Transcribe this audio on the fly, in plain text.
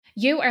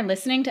You are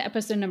listening to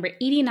episode number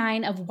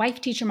 89 of Wife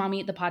Teacher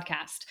Mommy, the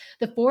podcast,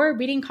 the 4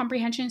 reading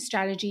comprehension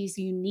strategies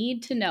you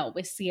need to know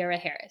with Ciera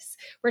Harris.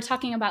 We're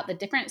talking about the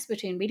difference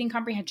between reading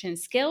comprehension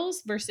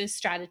skills versus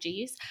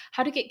strategies,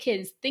 how to get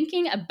kids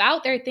thinking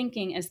about their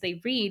thinking as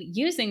they read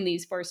using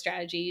these 4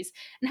 strategies,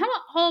 and how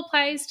it all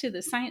applies to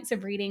the science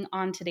of reading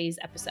on today's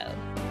episode.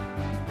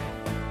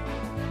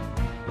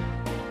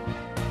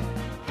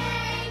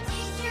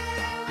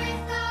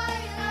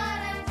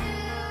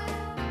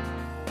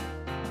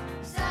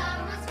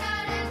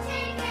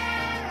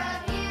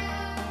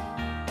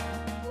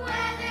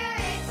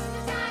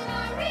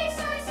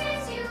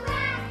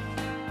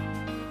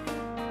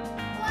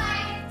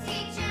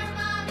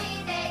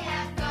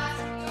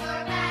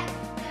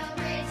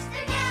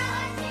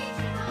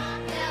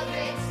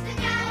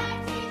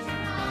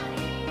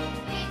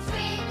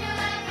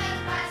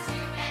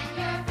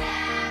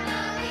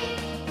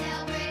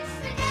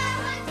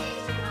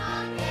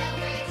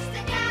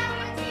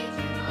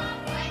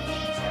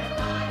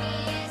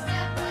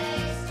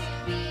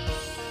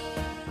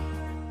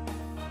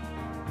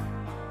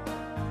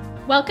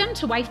 Welcome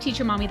to Wife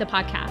Teacher Mommy, the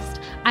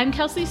podcast. I'm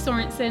Kelsey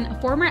Sorensen, a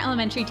former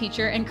elementary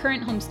teacher and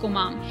current homeschool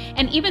mom.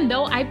 And even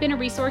though I've been a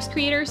resource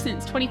creator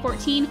since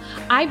 2014,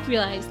 I've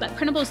realized that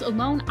printables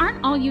alone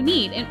aren't all you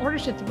need in order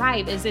to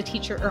thrive as a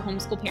teacher or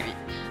homeschool parent.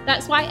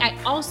 That's why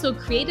I also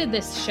created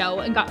this show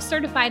and got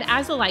certified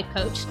as a life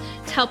coach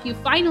to help you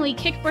finally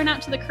kick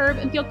burnout to the curb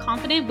and feel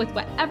confident with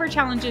whatever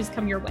challenges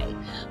come your way.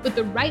 With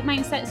the right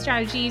mindset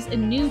strategies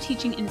and new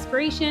teaching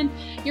inspiration,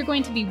 you're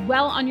going to be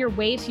well on your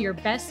way to your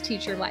best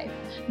teacher life.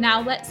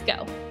 Now let's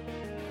go.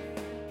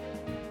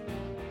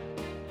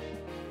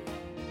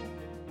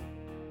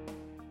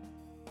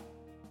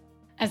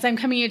 As I'm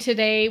coming to you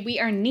today, we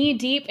are knee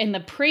deep in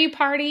the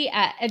pre-party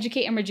at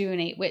Educate and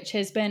Rejuvenate, which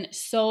has been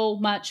so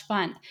much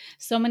fun.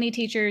 So many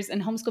teachers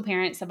and homeschool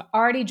parents have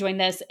already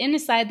joined us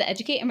inside the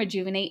Educate and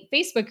Rejuvenate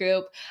Facebook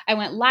group. I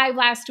went live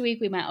last week.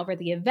 We went over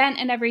the event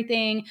and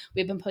everything.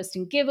 We've been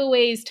posting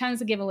giveaways,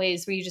 tons of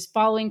giveaways where you're just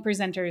following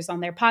presenters on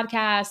their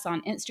podcasts,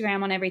 on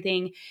Instagram, on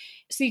everything.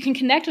 So you can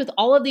connect with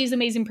all of these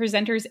amazing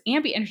presenters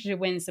and be entered to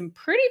win some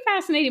pretty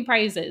fascinating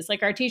prizes,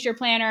 like our teacher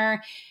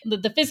planner,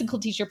 the physical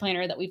teacher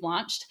planner that we've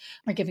launched.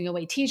 We're giving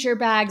away teacher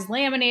bags,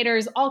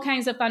 laminators, all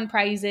kinds of fun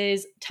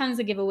prizes, tons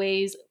of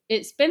giveaways.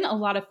 It's been a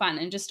lot of fun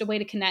and just a way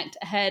to connect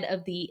ahead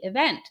of the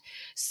event.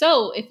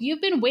 So if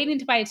you've been waiting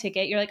to buy a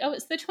ticket, you're like, oh,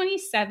 it's the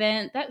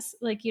 27th. That's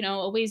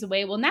a ways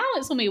away. Well, now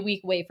it's only a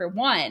week away for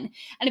one.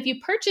 And if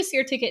you purchase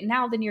your ticket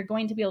now, then you're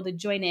going to be able to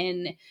join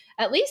in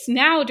at least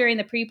now during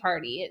the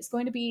pre-party. It's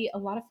going to be a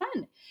lot of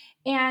fun.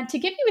 And to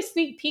give you a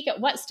sneak peek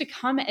at what's to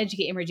come at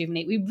Educate and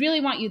Rejuvenate, we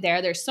really want you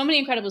there. There's so many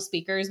incredible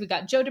speakers. We've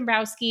got Joe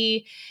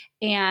Dombrowski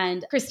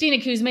and Christina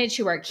Kuzmich,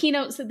 who are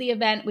keynotes at the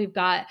event. We've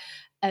got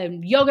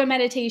yoga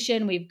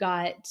meditation. We've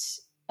got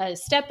a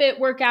Step It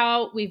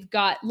workout. We've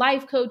got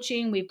live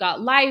coaching. We've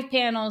got live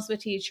panels with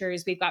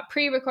teachers. We've got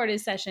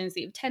pre-recorded sessions that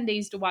you have 10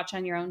 days to watch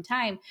on your own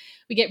time.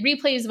 We get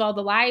replays of all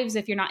the lives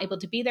if you're not able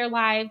to be there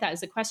live. That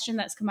is a question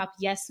that's come up.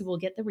 Yes, we will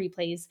get the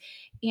replays.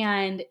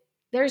 And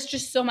there's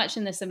just so much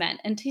in this event.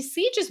 And to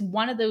see just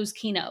one of those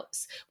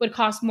keynotes would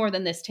cost more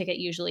than this ticket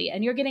usually.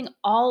 And you're getting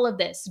all of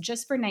this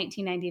just for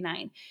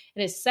 $19.99.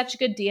 It is such a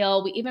good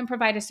deal. We even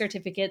provide a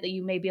certificate that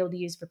you may be able to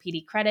use for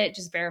PD credit.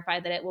 Just verify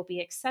that it will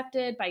be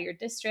accepted by your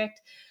district.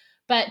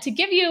 But to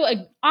give you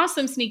an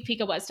awesome sneak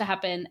peek of what's to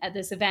happen at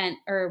this event,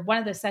 or one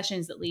of the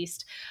sessions at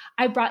least,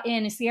 I brought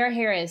in Ciera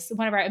Harris,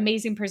 one of our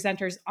amazing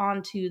presenters,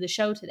 onto the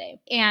show today.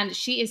 And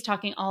she is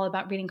talking all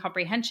about reading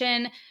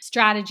comprehension,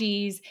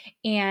 strategies,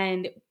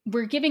 and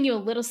we're giving you a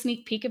little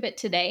sneak peek of it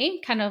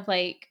today, kind of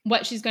like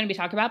what she's going to be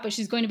talking about, but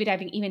she's going to be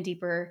diving even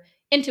deeper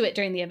into it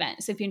during the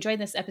event. So if you enjoyed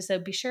this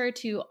episode, be sure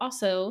to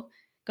also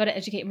go to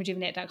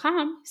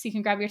educateandrejuvenate.com so you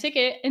can grab your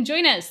ticket and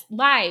join us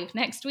live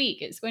next week.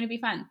 It's going to be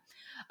fun.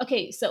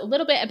 Okay, so a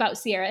little bit about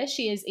Ciera.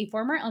 She is a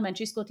former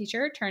elementary school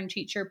teacher turned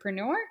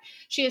teacherpreneur.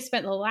 She has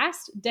spent the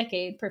last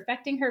decade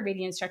perfecting her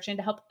reading instruction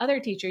to help other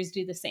teachers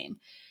do the same.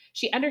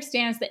 She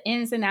understands the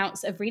ins and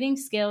outs of reading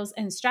skills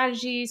and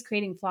strategies,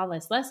 creating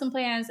flawless lesson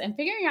plans, and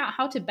figuring out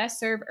how to best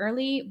serve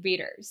early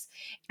readers.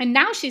 And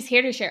now she's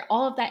here to share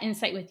all of that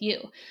insight with you.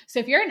 So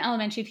if you're an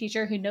elementary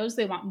teacher who knows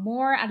they want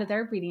more out of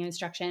their reading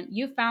instruction,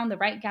 you've found the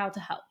right gal to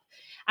help.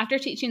 After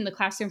teaching the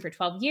classroom for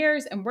 12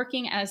 years and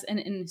working as an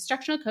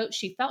instructional coach,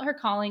 she felt her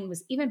calling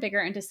was even bigger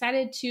and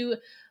decided to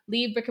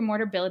leave brick and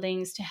mortar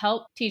buildings to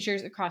help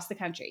teachers across the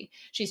country.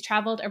 She's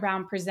traveled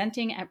around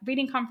presenting at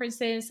reading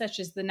conferences such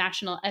as the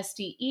National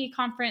SDE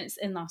Conference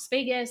in Las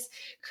Vegas,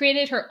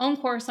 created her own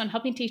course on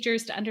helping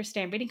teachers to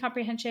understand reading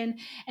comprehension,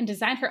 and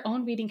designed her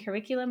own reading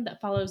curriculum that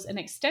follows an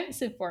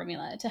extensive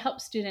formula to help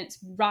students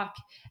rock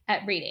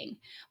at reading.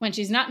 When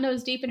she's not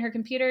nose deep in her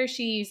computer,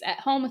 she's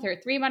at home with her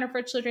 3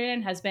 wonderful children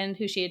and husband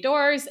who she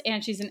adores,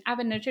 and she's an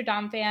avid Notre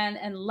Dame fan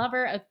and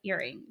lover of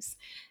earrings.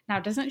 Now,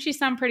 doesn't she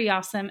sound pretty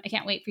awesome? I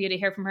can't wait for you to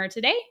hear from her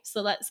today,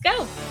 so let's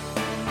go.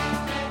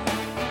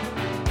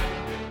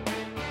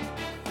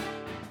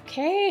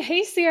 Okay.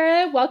 Hey,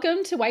 Ciera.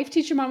 Welcome to Wife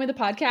Teacher Mommy, the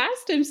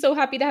podcast. I'm so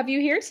happy to have you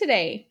here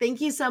today.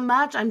 Thank you so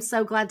much. I'm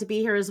so glad to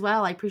be here as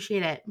well. I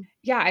appreciate it.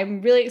 Yeah,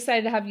 I'm really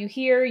excited to have you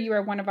here. You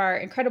are one of our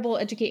incredible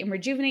Educate and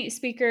Rejuvenate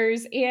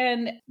speakers,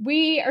 and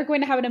we are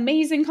going to have an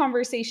amazing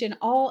conversation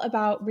all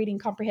about reading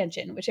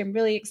comprehension, which I'm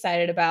really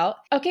excited about.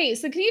 Okay,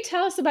 so can you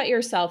tell us about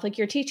yourself, like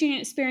your teaching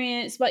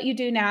experience, what you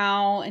do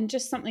now, and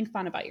just something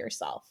fun about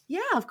yourself? Yeah,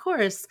 of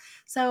course.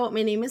 So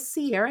my name is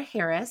Ciera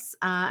Harris.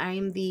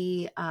 I'm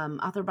the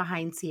author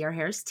behind Ciera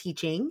Harris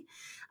Teaching.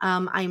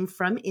 I'm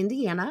from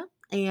Indiana.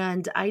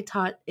 And I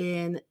taught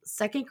in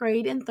second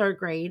grade and third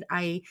grade.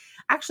 I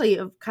actually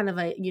have kind of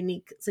a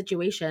unique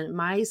situation.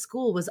 My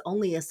school was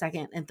only a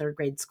second and third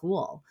grade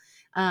school.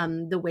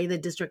 The way the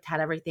district had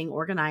everything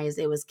organized,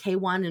 it was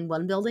K1 in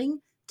one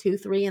building, 2,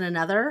 3 in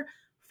another,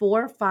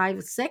 4,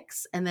 5,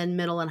 6, and then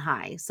middle and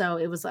high. So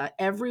it was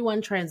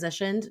everyone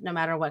transitioned no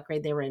matter what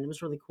grade they were in. It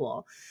was really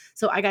cool.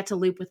 So I got to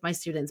loop with my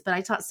students, but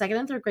I taught second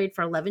and third grade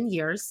for 11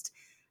 years.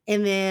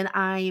 And then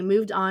I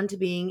moved on to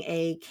being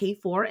a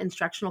K4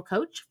 instructional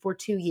coach for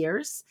 2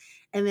 years.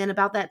 And then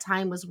about that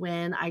time was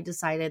when I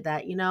decided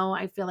that,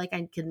 I feel like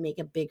I could make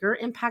a bigger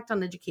impact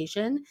on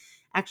education,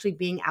 actually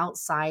being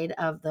outside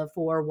of the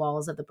four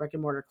walls of the brick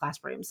and mortar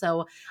classroom.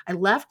 So I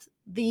left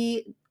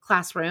the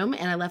classroom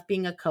and I left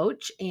being a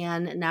coach.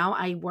 And now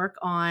I work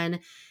on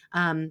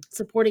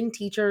supporting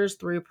teachers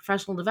through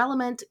professional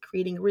development,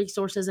 creating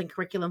resources and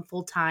curriculum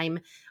full time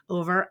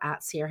over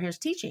at Ciera Harris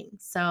Teaching.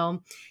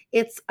 So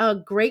it's a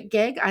great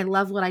gig. I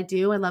love what I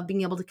do. I love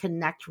being able to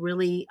connect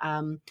really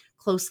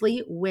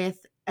closely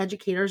with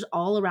educators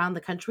all around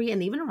the country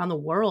and even around the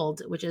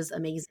world, which is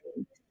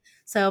amazing.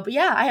 So, but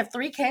yeah, I have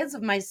 3 kids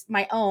of my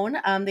own.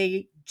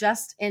 They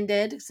just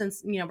ended,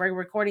 since we're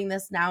recording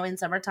this now in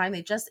summertime.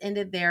 They just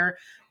ended their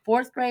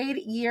 4th grade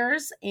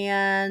years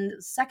and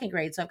 2nd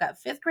grade. So I've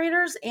got 5th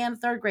graders and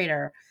 3rd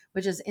grader,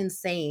 which is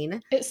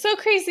insane. It's so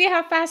crazy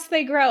how fast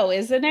they grow,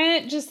 isn't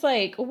it? Just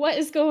like, what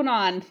is going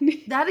on?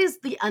 That is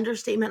the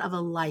understatement of a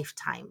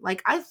lifetime.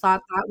 Like, I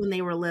thought that when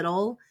they were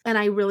little, and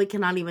I really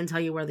cannot even tell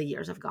you where the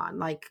years have gone.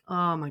 Like,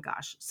 oh my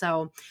gosh.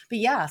 So, but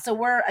yeah, so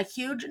we're a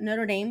huge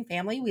Notre Dame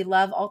family. We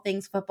love all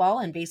things football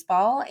and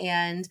baseball,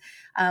 and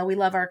we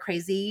love our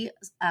crazy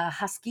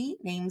husky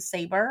named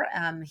Saber.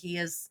 He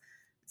is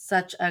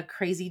such a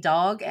crazy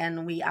dog,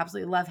 and we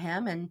absolutely love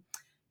him. And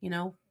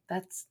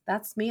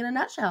that's me in a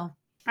nutshell.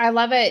 I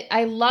love it.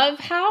 I love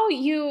how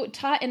you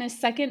taught in a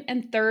second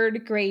and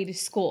third grade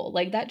school.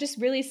 Like that just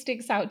really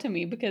sticks out to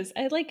me because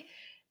I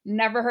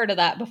never heard of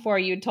that before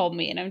you told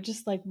me. And I'm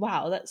just like,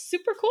 wow, that's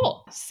super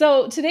cool.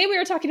 So today we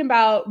were talking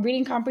about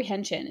reading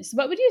comprehension. So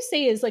what would you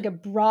say is like a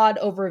broad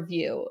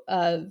overview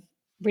of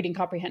reading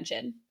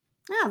comprehension?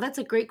 Yeah, that's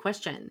a great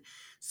question.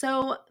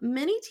 So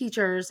many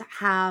teachers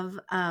have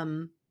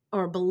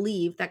or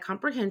believe that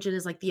comprehension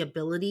is like the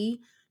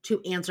ability to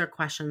answer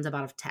questions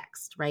about a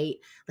text, right?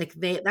 Like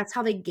that's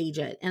how they gauge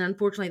it. And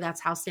unfortunately,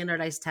 that's how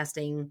standardized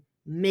testing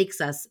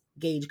makes us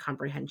gauge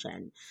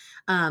comprehension.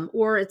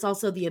 Or it's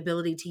also the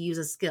ability to use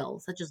a skill,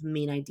 such as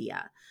main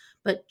idea.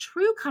 But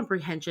true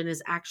comprehension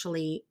is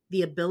actually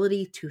the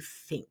ability to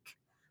think.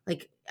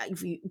 Like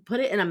if you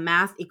put it in a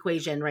math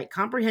equation, right?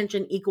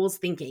 Comprehension equals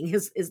thinking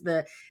is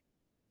the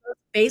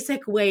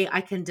basic way I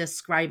can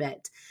describe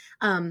it.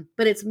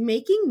 But it's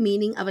making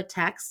meaning of a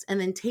text and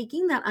then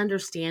taking that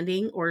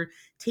understanding or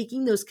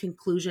taking those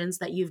conclusions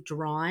that you've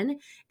drawn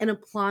and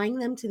applying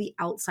them to the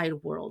outside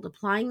world,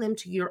 applying them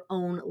to your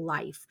own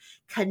life,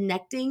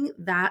 connecting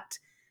that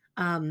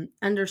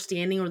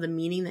understanding or the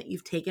meaning that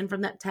you've taken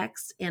from that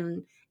text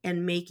and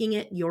making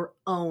it your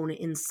own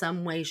in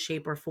some way,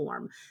 shape, or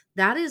form.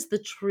 That is the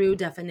true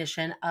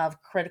definition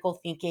of critical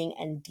thinking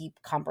and deep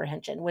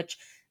comprehension, which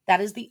that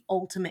is the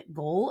ultimate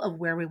goal of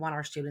where we want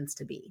our students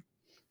to be.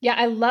 Yeah,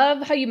 I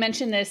love how you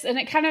mentioned this. And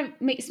it kind of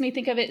makes me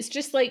think of it. It's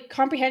just like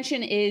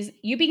comprehension is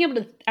you being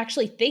able to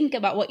actually think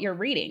about what you're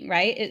reading,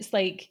 right? It's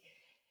like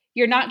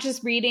you're not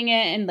just reading it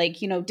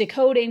and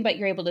decoding, but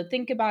you're able to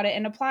think about it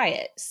and apply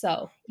it.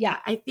 So yeah.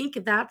 I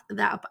think that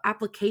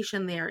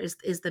application there is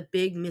the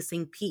big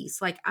missing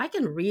piece. Like I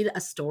can read a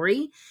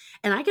story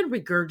and I can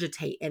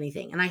regurgitate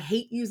anything. And I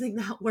hate using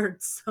that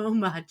word so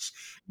much,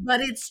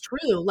 but it's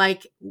true.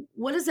 Like,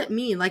 what does it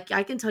mean? Like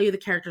I can tell you the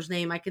character's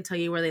name. I can tell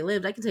you where they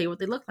lived. I can tell you what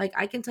they looked like.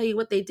 I can tell you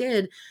what they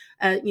did,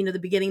 the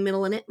beginning,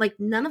 middle, and it. Like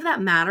none of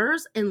that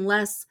matters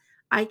unless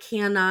I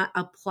cannot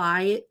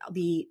apply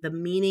the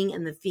meaning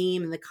and the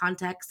theme and the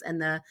context and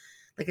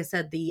like I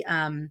said, the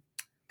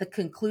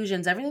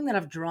conclusions, everything that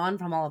I've drawn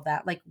from all of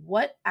that. Like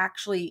what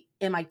actually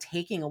am I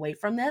taking away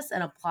from this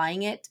and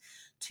applying it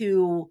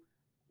to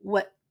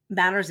what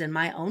matters in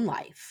my own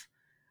life?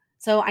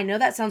 So I know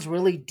that sounds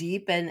really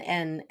deep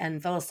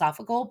and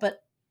philosophical,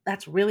 but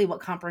that's really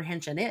what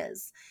comprehension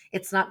is.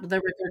 It's not the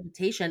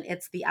regurgitation,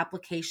 it's the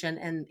application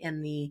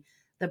and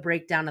the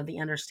breakdown of the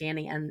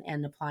understanding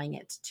and applying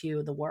it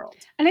to the world.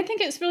 And I think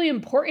it's really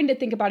important to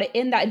think about it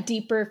in that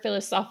deeper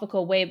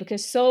philosophical way,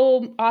 because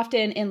so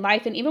often in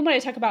life, and even what I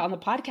talk about on the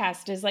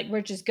podcast, is like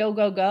we're just go,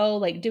 go, go,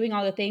 like doing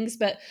all the things,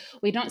 but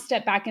we don't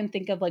step back and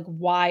think of like,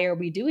 why are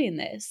we doing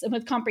this? And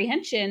with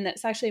comprehension,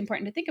 that's actually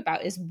important to think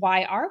about is,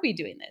 why are we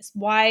doing this?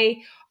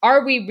 Why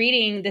are we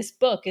reading this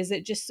book? Is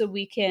it just so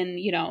we can,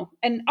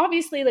 and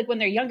obviously like when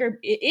they're younger,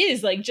 it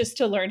is like just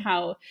to learn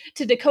how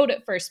to decode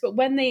it first. But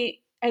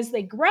as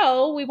they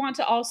grow, we want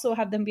to also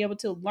have them be able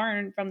to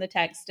learn from the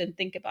text and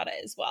think about it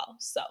as well.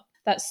 So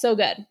that's so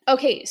good.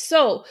 Okay,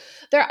 so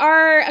there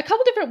are a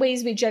couple different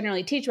ways we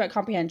generally teach about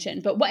comprehension,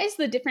 but what is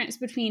the difference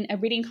between a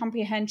reading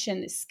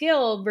comprehension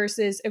skill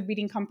versus a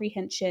reading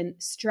comprehension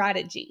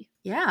strategy?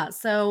 Yeah,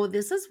 so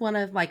this is one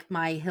of like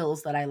my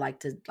hills that I like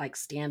to like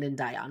stand and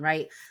die on,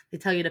 right? They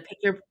tell you to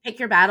pick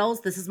your battles.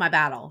 This is my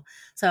battle.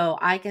 So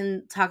I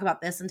can talk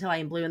about this until I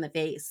am blue in the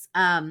face.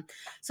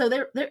 So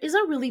there is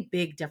a really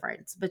big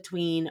difference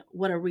between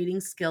what a reading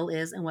skill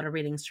is and what a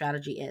reading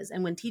strategy is.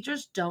 And when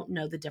teachers don't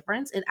know the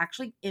difference, it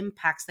actually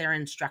impacts their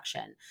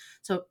instruction.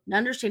 So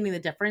understanding the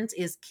difference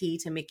is key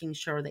to making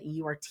sure that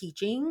you are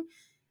teaching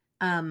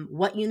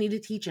what you need to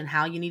teach and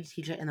how you need to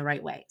teach it in the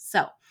right way.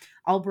 So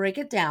I'll break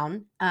it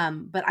down.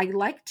 But I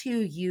like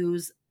to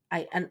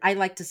I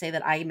like to say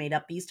that I made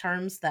up these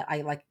terms that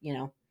I like,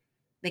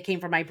 they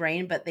came from my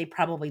brain, but they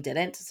probably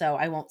didn't. So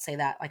I won't say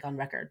that like on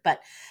record,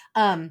 but,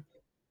 um,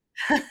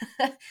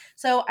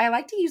 so I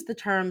like to use the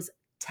terms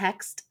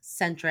text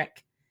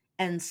centric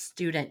and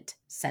student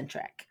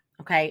centric.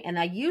 Okay. And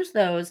I use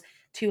those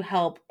to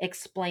help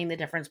explain the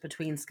difference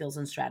between skills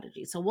and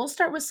strategies. So we'll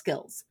start with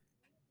skills.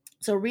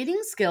 So, reading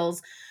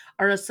skills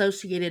are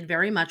associated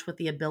very much with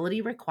the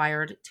ability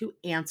required to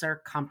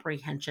answer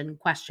comprehension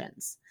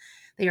questions.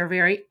 They are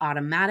very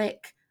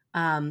automatic.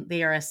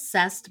 They are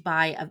assessed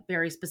by a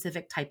very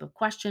specific type of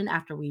question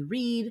after we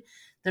read.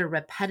 They're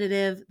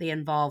repetitive. They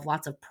involve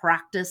lots of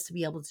practice to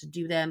be able to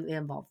do them. They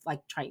involve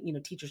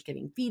teachers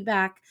giving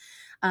feedback.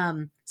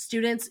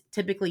 Students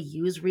typically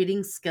use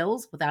reading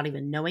skills without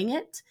even knowing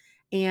it.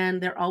 And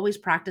they're always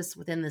practiced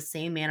within the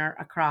same manner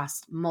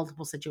across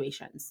multiple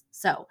situations.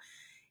 So,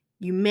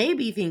 you may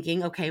be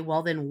thinking, okay,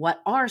 well, then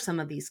what are some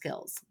of these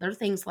skills? They're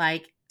things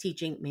like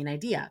teaching main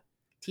idea,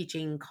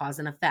 teaching cause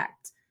and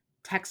effect,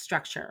 text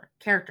structure,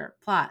 character,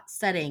 plot,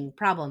 setting,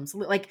 problems.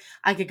 Like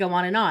I could go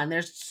on and on.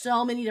 There's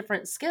so many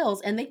different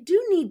skills and they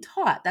do need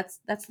taught. That's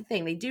the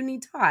thing. They do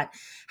need taught.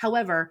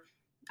 However,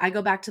 I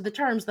go back to the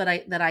terms that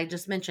I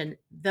just mentioned.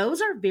 Those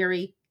are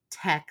very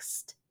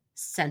text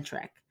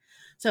centric.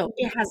 So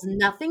it has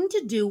nothing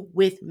to do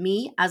with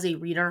me as a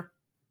reader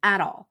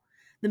at all.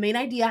 The main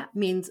idea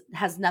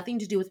has nothing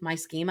to do with my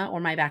schema or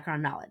my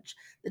background knowledge.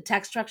 The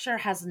text structure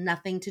has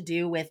nothing to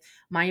do with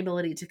my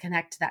ability to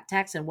connect to that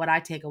text and what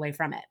I take away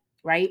from it,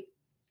 right?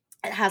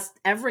 It has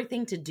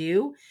everything to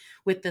do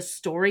with the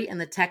story and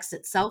the text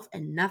itself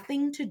and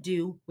nothing to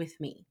do with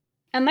me.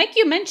 And like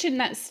you mentioned,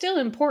 that's still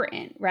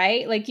important,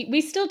 right? Like we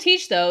still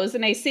teach those,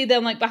 and I see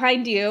them like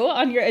behind you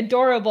on your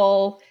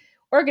adorable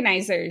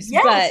organizers.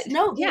 Yes, But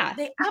no, yeah,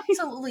 they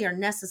absolutely are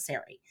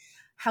necessary.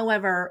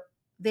 However,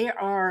 they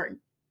are,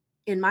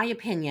 in my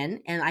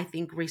opinion, and I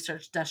think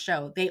research does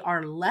show, they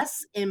are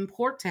less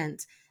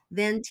important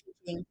than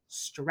teaching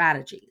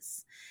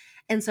strategies.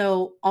 And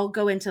so I'll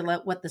go into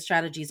what the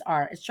strategies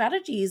are.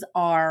 Strategies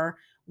are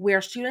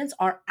where students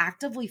are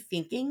actively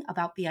thinking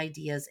about the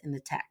ideas in the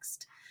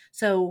text.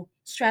 So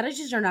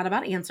strategies are not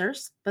about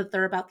answers, but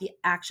they're about the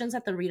actions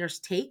that the readers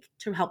take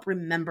to help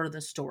remember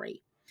the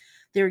story.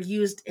 They're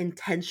used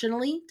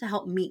intentionally to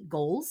help meet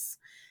goals.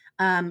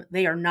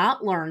 They are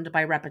not learned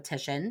by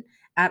repetition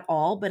at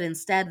all, but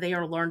instead they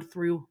are learned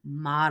through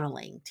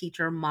modeling.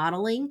 Teacher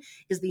modeling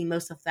is the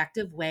most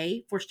effective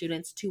way for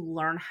students to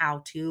learn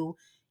how to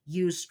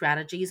use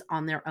strategies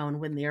on their own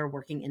when they're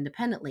working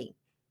independently.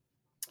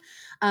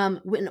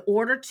 In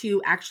order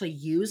to actually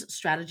use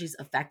strategies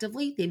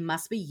effectively, they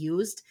must be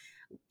used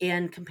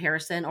in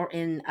comparison or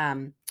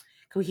in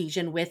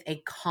cohesion with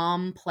a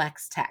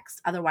complex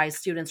text. Otherwise,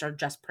 students are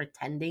just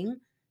pretending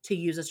to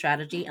use a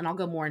strategy. And I'll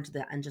go more into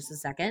that in just a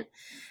second.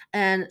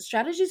 And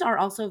strategies are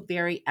also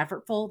very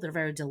effortful. They're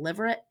very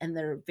deliberate and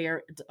they're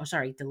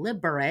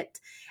deliberate.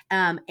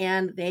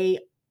 And they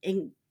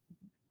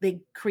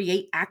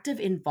create active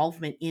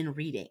involvement in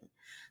reading.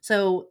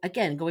 So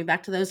again, going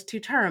back to those two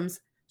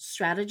terms,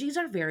 strategies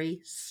are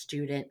very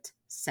student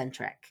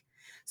centric.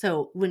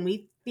 So when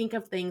we think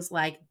of things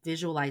like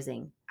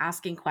visualizing,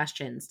 asking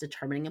questions,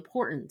 determining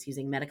importance,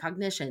 using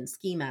metacognition,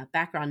 schema,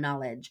 background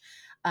knowledge,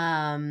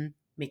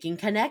 making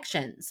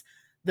connections,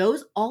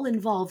 those all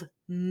involve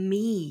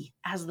me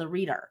as the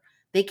reader.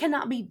 They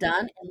cannot be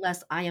done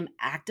unless I am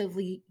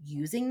actively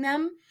using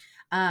them,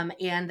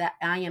 and that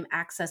I am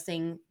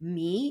accessing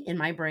me in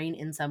my brain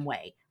in some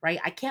way, right?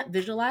 I can't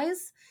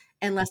visualize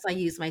unless I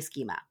use my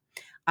schema.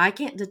 I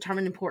can't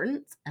determine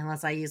importance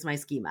unless I use my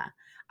schema.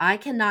 I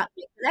cannot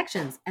make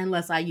connections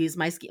unless I use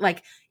my schema.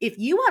 Like if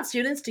you want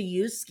students to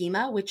use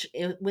schema, which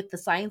with the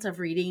science of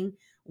reading,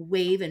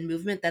 wave and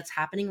movement that's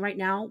happening right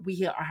now,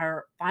 we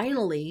are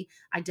finally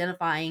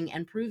identifying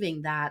and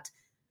proving that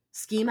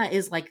schema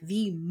is like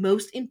the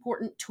most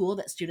important tool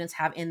that students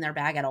have in their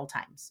bag at all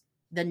times.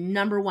 The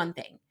number one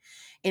thing.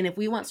 And if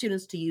we want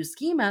students to use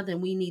schema, then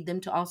we need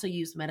them to also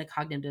use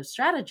metacognitive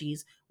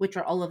strategies, which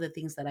are all of the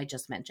things that I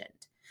just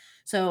mentioned.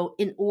 So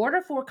in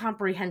order for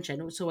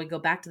comprehension, so I go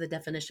back to the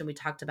definition we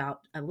talked about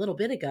a little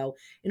bit ago,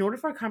 in order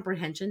for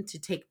comprehension to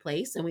take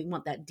place, and we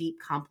want that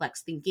deep,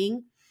 complex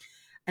thinking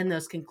and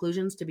those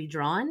conclusions to be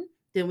drawn,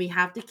 then we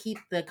have to keep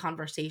the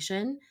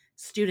conversation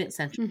student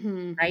centric,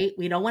 Mm-hmm. right?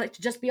 We don't want it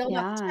to just be all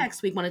about the Yeah.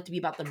 text. We want it to be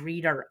about the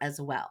reader as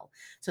well.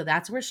 So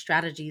that's where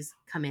strategies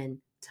come in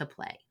to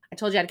play. I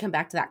told you I'd come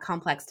back to that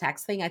complex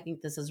text thing. I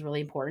think this is really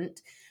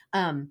important.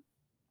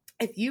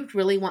 If you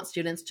really want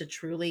students to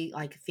truly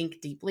like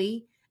think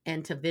deeply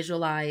and to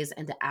visualize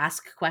and to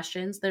ask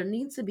questions, there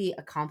needs to be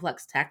a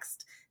complex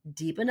text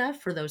deep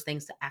enough for those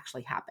things to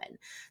actually happen.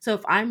 So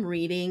if I'm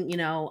reading,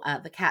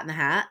 The Cat in the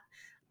Hat,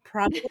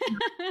 probably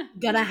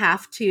gonna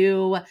have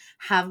to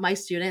have my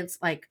students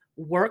like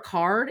work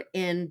hard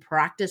and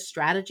practice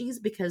strategies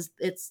because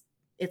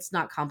it's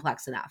not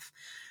complex enough.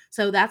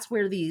 So that's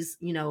where these,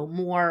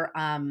 more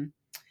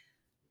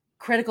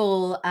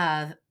critical,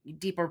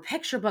 deeper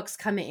picture books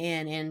come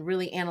in and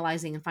really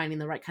analyzing and finding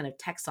the right kind of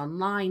text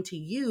online to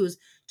use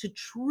to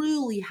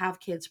truly have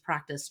kids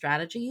practice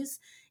strategies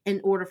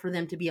in order for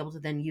them to be able to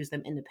then use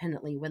them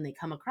independently when they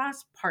come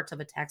across parts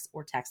of a text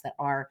or texts that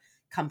are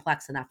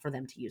complex enough for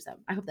them to use them.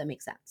 I hope that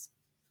makes sense.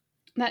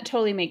 That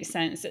totally makes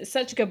sense. It's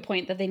such a good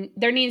point that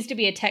there needs to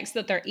be a text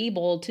that they're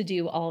able to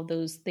do all of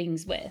those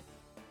things with.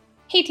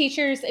 Hey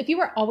teachers, if you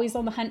are always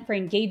on the hunt for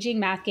engaging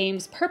math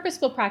games,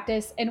 purposeful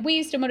practice, and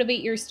ways to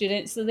motivate your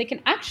students so they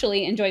can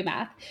actually enjoy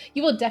math,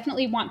 you will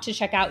definitely want to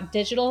check out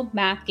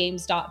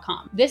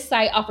digitalmathgames.com. This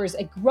site offers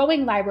a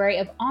growing library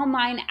of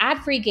online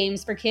ad-free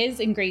games for kids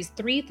in grades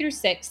 3 through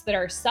 6 that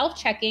are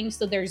self-checking,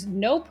 so there's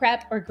no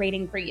prep or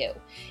grading for you.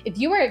 If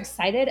you are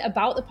excited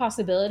about the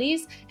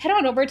possibilities, head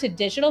on over to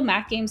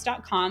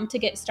digitalmathgames.com to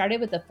get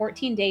started with a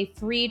 14-day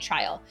free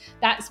trial.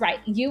 That's right,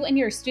 you and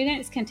your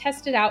students can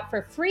test it out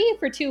for free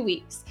for 2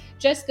 weeks.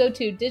 Just go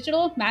to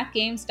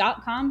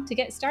digitalmathgames.com to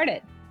get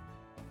started.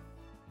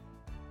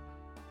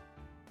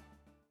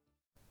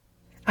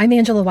 I'm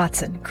Angela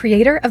Watson,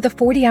 creator of the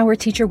 40-Hour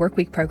Teacher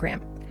Workweek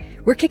program.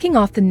 We're kicking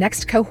off the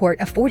next cohort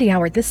of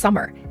 40-Hour this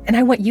summer, and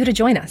I want you to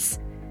join us.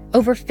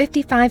 Over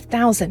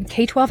 55,000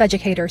 K-12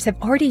 educators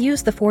have already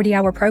used the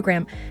 40-Hour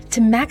program to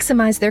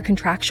maximize their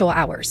contractual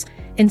hours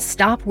and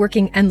stop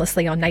working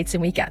endlessly on nights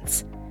and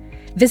weekends.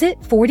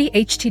 Visit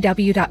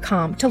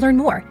 40htw.com to learn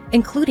more,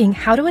 including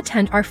how to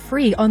attend our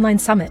free online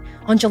summit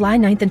on July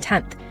 9th and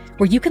 10th,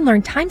 where you can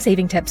learn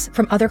time-saving tips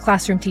from other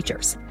classroom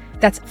teachers.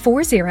 That's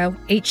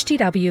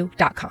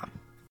 40htw.com.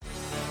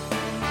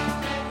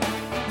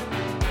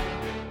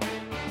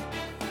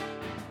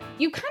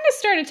 You kind of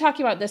started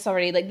talking about this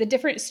already, like the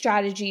different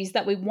strategies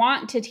that we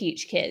want to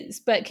teach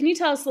kids, but can you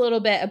tell us a little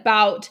bit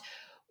about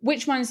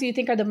which ones do you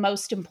think are the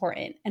most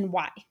important and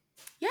why?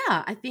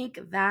 Yeah, I think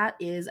that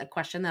is a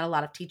question that a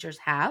lot of teachers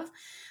have.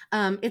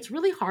 It's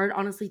really hard,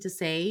 honestly, to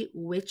say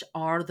which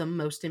are the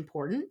most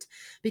important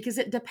because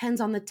it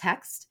depends on the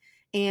text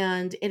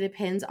and it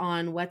depends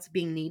on what's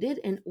being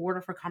needed in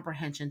order for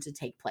comprehension to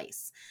take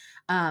place.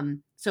 With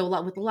a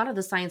lot of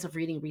the science of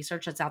reading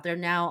research that's out there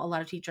now, a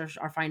lot of teachers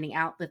are finding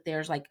out that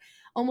there's like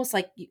almost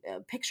like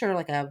picture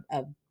like a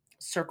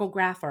circle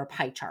graph or a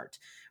pie chart,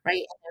 right?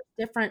 And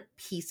there's different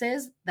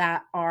pieces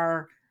that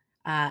are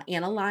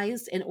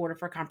analyzed in order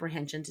for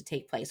comprehension to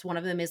take place. One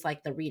of them is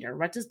like the reader.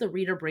 What does the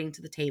reader bring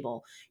to the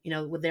table?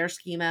 With their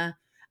schema,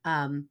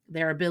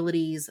 their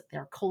abilities,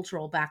 their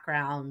cultural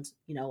background,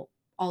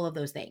 all of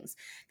those things.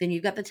 Then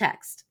you've got the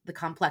text, the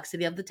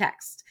complexity of the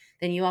text.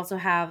 Then you also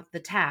have the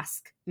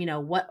task.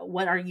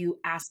 What are you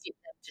asking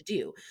them to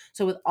do?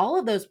 So with all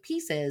of those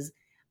pieces,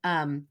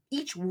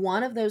 each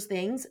one of those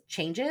things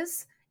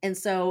changes. And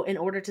so in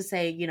order to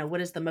say, what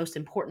is the most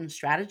important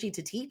strategy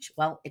to teach?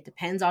 Well, it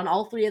depends on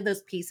all three of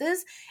those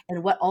pieces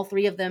and what all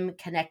three of them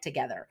connect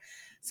together.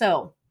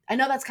 So I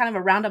know that's kind of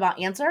a roundabout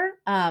answer,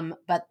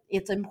 but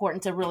it's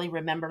important to really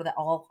remember that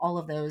all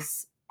of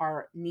those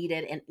are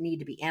needed and need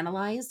to be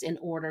analyzed in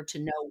order to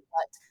know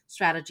what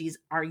strategies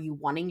are you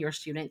wanting your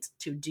students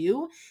to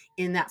do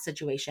in that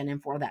situation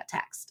and for that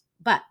text.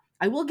 But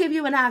I will give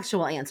you an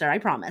actual answer, I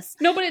promise.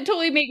 No, but it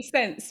totally makes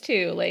sense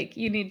too. Like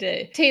you need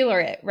to tailor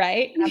it,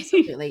 right?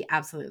 Absolutely.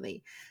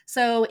 Absolutely.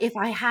 So if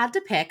I had to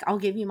pick, I'll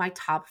give you my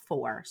top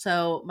four.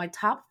 So my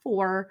top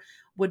four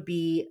would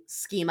be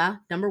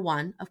schema, number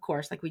one, of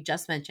course, like we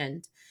just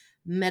mentioned.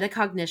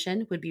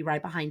 Metacognition would be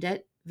right behind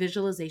it,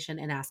 visualization,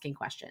 and asking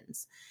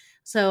questions.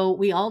 So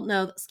we all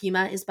know that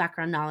schema is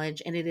background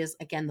knowledge, and it is,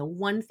 again, the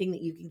one thing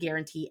that you can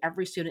guarantee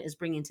every student is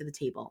bringing to the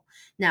table.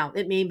 Now,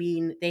 it may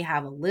mean they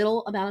have a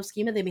little amount of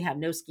schema. They may have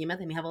no schema.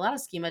 They may have a lot of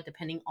schema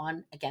depending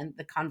on, again,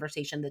 the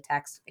conversation, the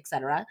text,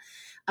 etc.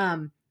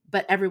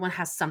 but everyone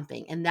has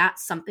something, and that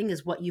something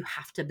is what you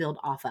have to build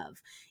off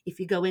of. If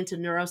you go into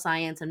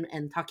neuroscience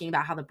and talking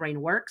about how the brain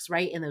works,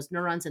 right, and those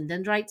neurons and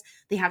dendrites,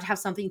 they have to have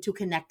something to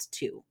connect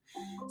to.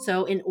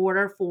 So in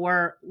order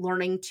for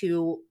learning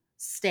to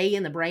stay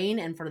in the brain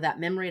and for that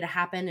memory to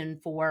happen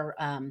and for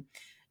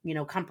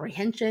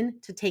comprehension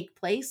to take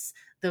place,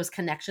 those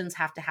connections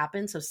have to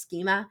happen. So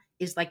schema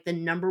is like the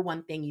number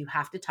one thing you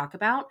have to talk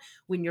about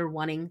when you're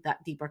wanting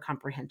that deeper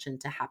comprehension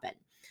to happen.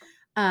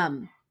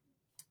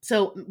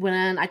 So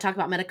when I talk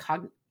about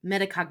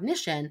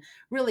metacognition,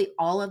 really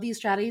all of these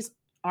strategies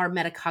are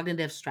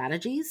metacognitive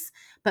strategies,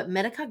 but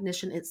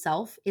metacognition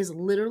itself is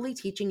literally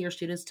teaching your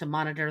students to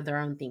monitor their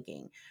own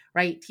thinking,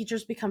 right?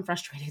 Teachers become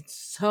frustrated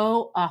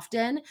so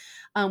often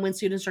when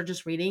students are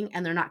just reading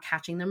and they're not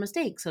catching their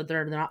mistakes. So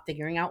they're not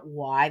figuring out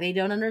why they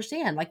don't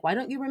understand. Like, why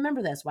don't you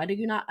remember this? Why do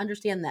you not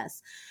understand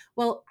this?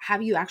 Well,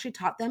 have you actually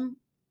taught them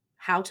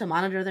how to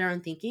monitor their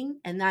own thinking?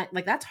 And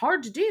that's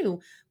hard to do,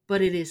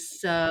 but it is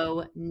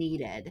so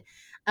needed.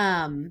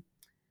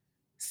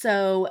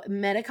 So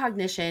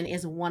metacognition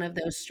is one of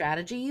those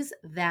strategies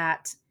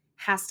that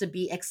has to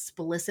be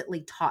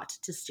explicitly taught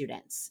to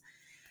students.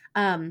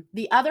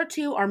 The other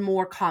two are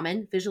more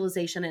common: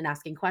 visualization and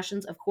asking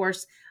questions. Of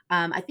course,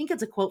 I think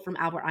it's a quote from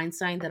Albert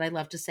Einstein that I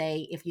love to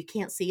say: if you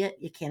can't see it,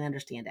 you can't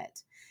understand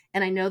it.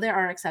 And I know there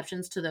are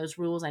exceptions to those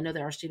rules. I know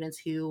there are students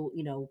who,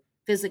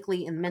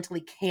 physically and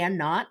mentally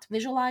cannot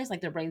visualize, like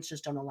their brains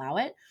just don't allow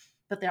it,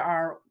 but there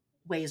are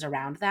ways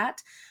around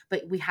that.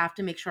 But we have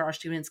to make sure our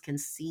students can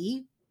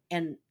see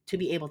and to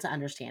be able to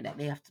understand it.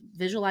 They have to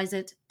visualize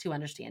it to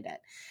understand it.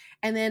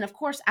 And then, of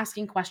course,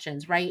 asking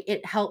questions, right?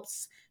 It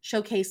helps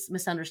showcase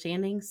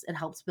misunderstandings. It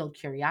helps build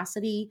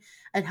curiosity.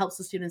 It helps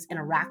the students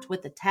interact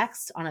with the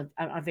text on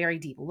a very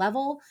deep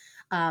level.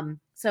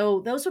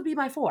 So those would be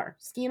my four: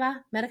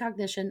 schema,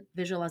 metacognition,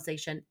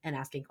 visualization, and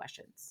asking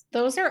questions.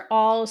 Those are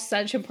all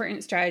such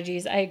important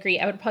strategies. I agree.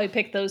 I would probably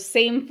pick those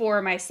same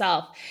four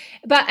myself.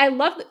 But I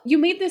love you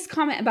made this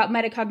comment about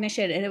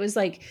metacognition, and it was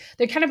like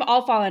they kind of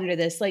all fall under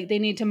this. Like they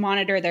need to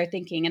monitor their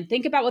thinking and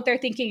think about what they're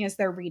thinking as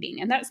they're reading.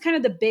 And that's kind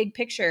of the big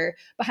picture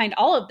behind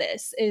all of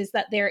this, is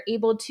that they're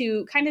able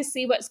to kind of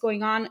see what's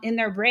going on in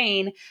their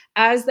brain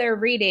as they're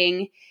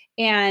reading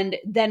and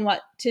then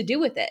what to do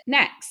with it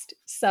next.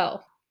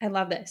 So I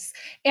love this.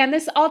 And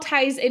this all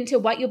ties into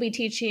what you'll be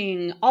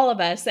teaching all of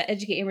us at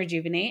Educate and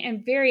Rejuvenate.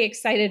 I'm very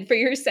excited for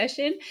your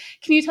session.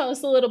 Can you tell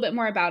us a little bit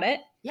more about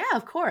it? Yeah,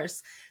 of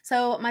course.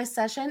 So my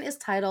session is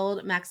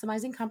titled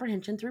Maximizing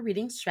Comprehension Through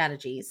Reading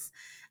Strategies,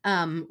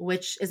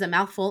 which is a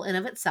mouthful in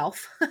of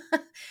itself.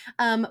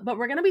 But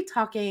we're going to be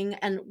talking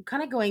and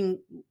kind of going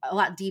a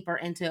lot deeper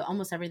into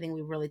almost everything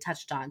we really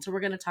touched on. So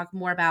we're going to talk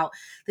more about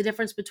the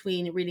difference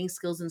between reading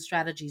skills and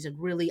strategies and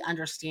really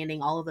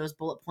understanding all of those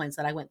bullet points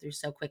that I went through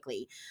so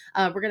quickly.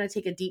 We're going to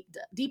take a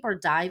deeper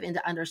dive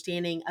into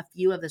understanding a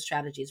few of the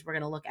strategies. We're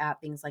going to look at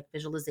things like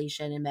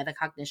visualization and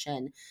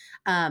metacognition.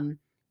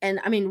 And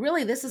I mean,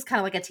 really, this is kind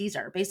of like a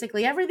teaser.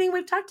 Basically, everything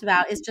we've talked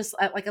about is just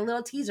like a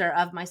little teaser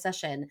of my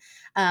session.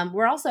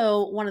 We're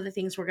also, one of the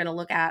things we're going to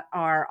look at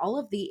are all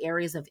of the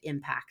areas of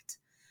impact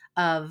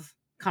of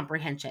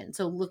comprehension.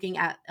 So looking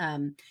at,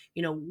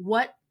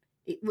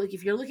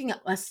 if you're looking at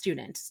a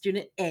student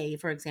A,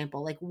 for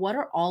example, like what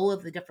are all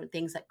of the different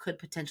things that could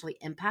potentially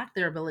impact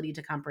their ability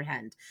to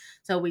comprehend?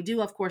 So we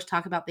do, of course,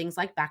 talk about things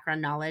like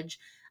background knowledge,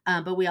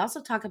 but we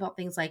also talk about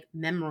things like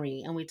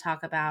memory, and we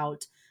talk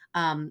about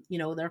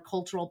their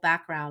cultural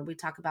background. We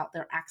talk about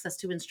their access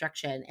to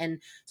instruction.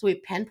 And so we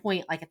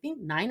pinpoint like, I think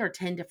 9 or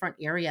 10 different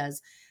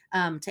areas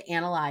to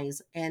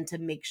analyze and to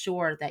make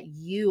sure that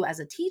you as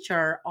a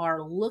teacher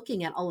are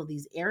looking at all of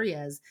these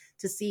areas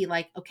to see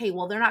like, okay,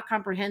 well, they're not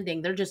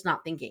comprehending. They're just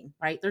not thinking,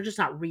 right? They're just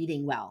not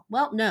reading well.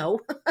 Well, no,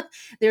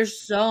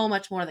 there's so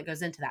much more that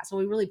goes into that. So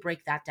we really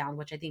break that down,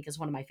 which I think is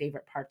one of my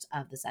favorite parts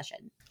of the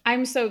session.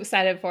 I'm so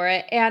excited for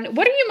it. And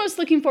what are you most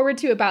looking forward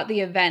to about the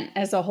event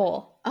as a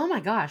whole? Oh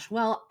my gosh.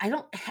 Well,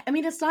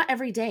 it's not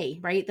every day,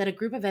 right, that a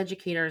group of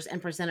educators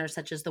and presenters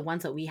such as the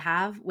ones that we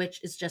have,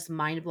 which is just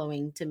mind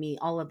blowing to me,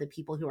 all of the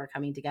people who are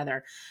coming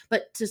together,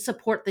 but to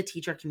support the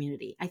teacher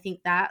community. I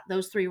think that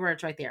those 3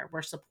 words right there,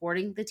 we're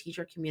supporting the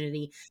teacher community.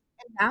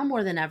 And now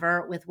more than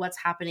ever with what's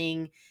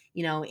happening,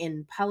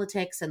 in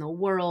politics and the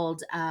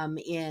world,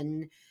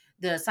 in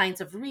the science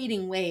of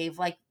reading wave,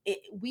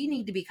 we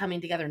need to be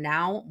coming together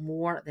now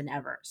more than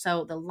ever.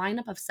 So the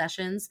lineup of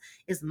sessions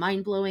is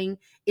mind blowing.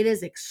 It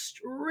is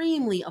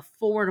extremely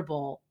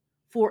affordable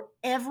for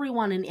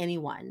everyone and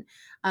anyone.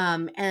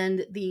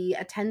 And the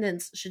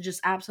attendance should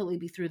just absolutely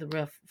be through the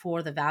roof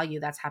for the value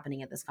that's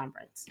happening at this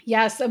conference.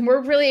 Yes, and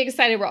we're really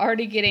excited. We're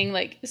already getting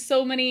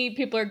so many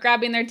people are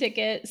grabbing their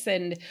tickets,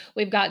 and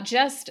we've got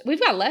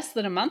less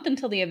than a month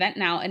until the event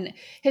now. And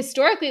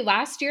historically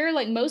last year,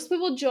 most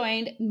people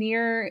joined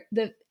near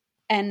the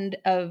end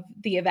of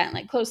the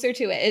event, closer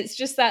to it. It's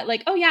just that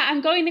oh yeah, I'm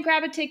going to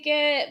grab a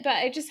ticket, but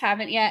I just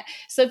haven't yet.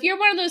 So if you're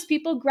one of those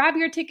people, grab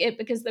your ticket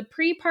because the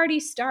pre-party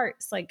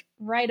starts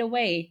right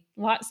away.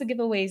 Lots of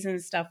giveaways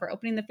and stuff. We're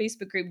opening the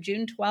Facebook group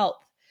June 12th.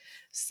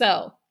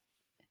 So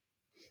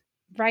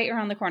right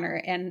around the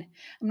corner. And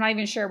I'm not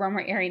even sure when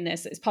we're airing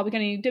this. It's probably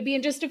going to be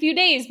in just a few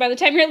days by the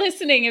time you're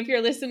listening, if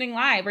you're listening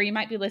live, or you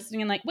might be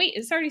listening and like, wait,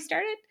 it's already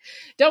started?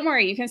 Don't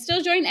worry. You can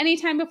still join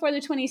anytime before the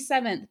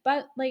 27th.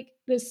 But like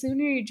the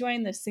sooner you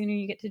join, the sooner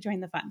you get to join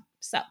the fun.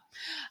 So,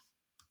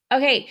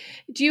 okay.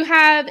 Do you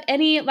have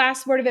any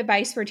last word of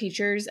advice for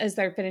teachers as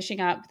they're finishing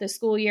up the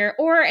school year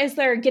or as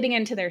they're getting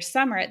into their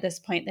summer at this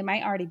point? They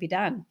might already be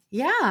done.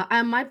 Yeah,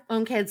 my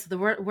own kids,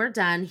 we're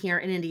done here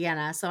in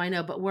Indiana, so I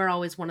know, but we're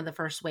always one of the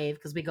first wave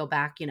because we go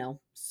back,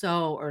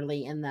 so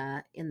early in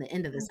the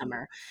end of the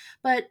summer.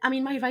 But I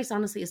mean, my advice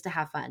honestly is to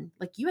have fun.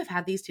 Like you have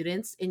had these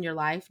students in your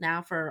life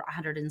now for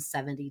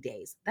 170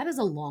 days. That is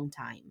a long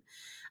time.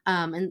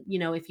 And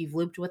if you've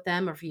looped with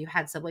them or if you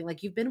had sibling,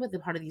 like you've been with a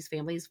part of these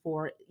families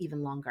for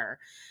even longer.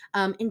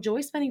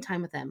 Enjoy spending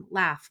time with them,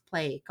 laugh,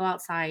 play, go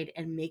outside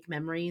and make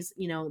memories.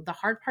 The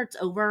hard part's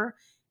over.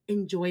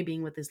 Enjoy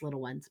being with these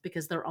little ones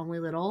because they're only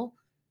little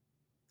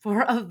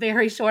for a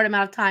very short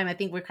amount of time. I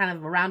think we're kind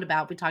of a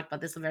roundabout. We talked about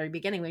this at the very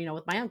beginning,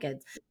 with my own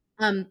kids.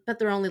 But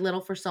they're only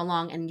little for so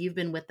long and you've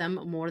been with them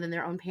more than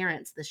their own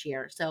parents this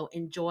year. So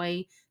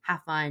enjoy,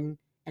 have fun,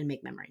 and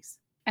make memories.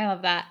 I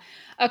love that.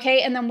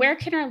 Okay. And then where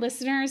can our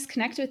listeners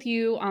connect with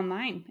you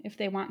online if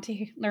they want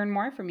to learn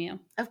more from you?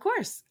 Of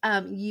course.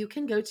 You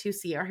can go to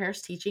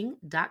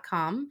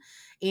cieraharristeaching.com.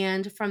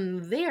 And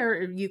from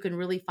there, you can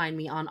really find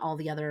me on all of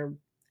the other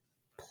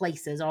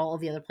places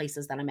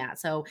that I'm at.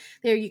 So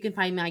there you can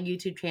find my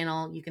YouTube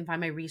channel. You can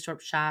find my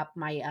resource shop,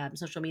 my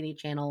social media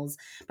channels.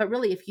 But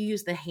really, if you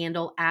use the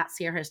handle at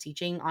Ciera Harris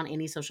Teaching on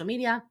any social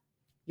media,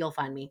 you'll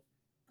find me.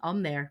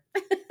 I'm there.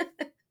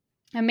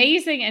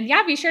 Amazing. And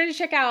yeah, be sure to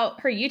check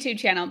out her YouTube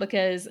channel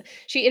because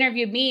she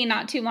interviewed me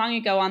not too long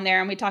ago on there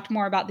and we talked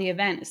more about the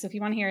event. So if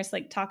you want to hear us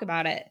talk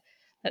about it,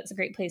 that's a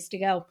great place to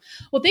go.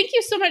 Well, thank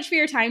you so much for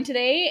your time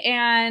today.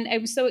 And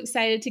I'm so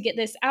excited to get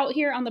this out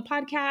here on the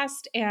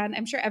podcast. And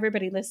I'm sure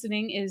everybody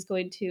listening is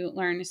going to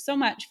learn so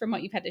much from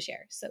what you've had to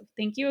share. So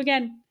thank you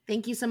again.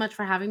 Thank you so much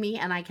for having me.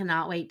 And I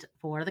cannot wait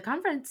for the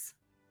conference.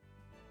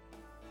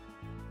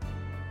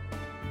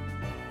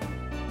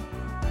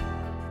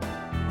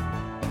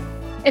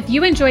 If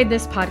you enjoyed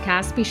this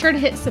podcast, be sure to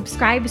hit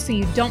subscribe so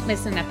you don't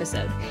miss an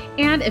episode.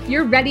 And if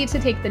you're ready to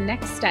take the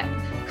next step,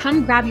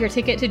 come grab your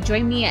ticket to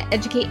join me at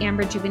Educate and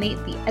Rejuvenate,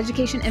 the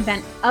education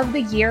event of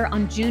the year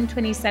on June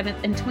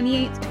 27th and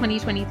 28th,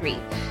 2023.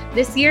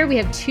 This year, we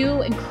have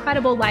two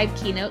incredible live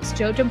keynotes,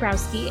 Joe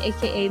Dombrowski,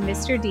 aka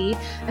Mr. D,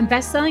 and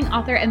best-selling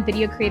author and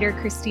video creator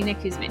Christina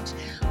Kuzmich.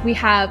 We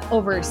have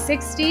over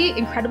 60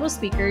 incredible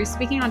speakers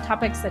speaking on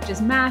topics such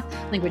as math,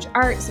 language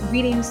arts,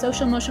 reading,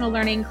 social emotional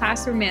learning,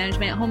 classroom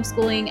management,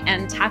 homeschooling,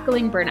 and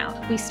tackling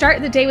burnout. We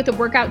start the day with a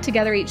workout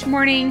together each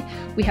morning.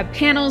 We have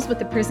panels with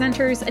the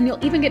presenters, and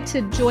you'll even get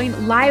to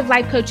join live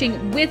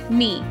coaching with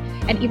me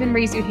and even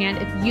raise your hand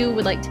if you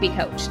would like to be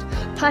coached.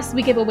 Plus,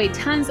 we give away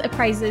tons of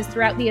prizes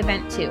throughout the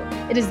event too.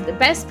 It is the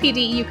best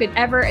PD you could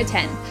ever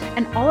attend.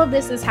 And all of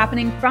this is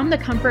happening from the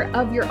comfort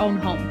of your own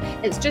home.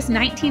 It's just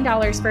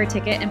 $19 for a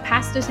ticket, and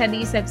past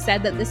attendees have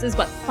said that this is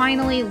what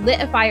finally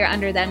lit a fire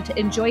under them to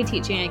enjoy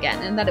teaching again,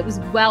 and that it was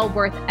well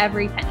worth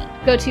every penny.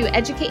 Go to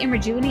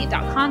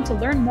educateandrejuvenate.com to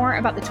learn more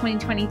about the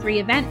 2023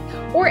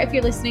 event, or if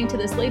you're listening to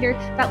this later,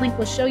 that link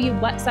will show you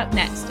what's up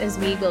next as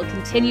we will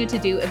continue to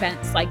do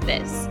events like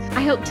this.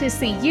 I hope to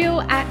see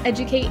you at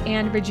Educate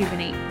and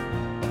Rejuvenate.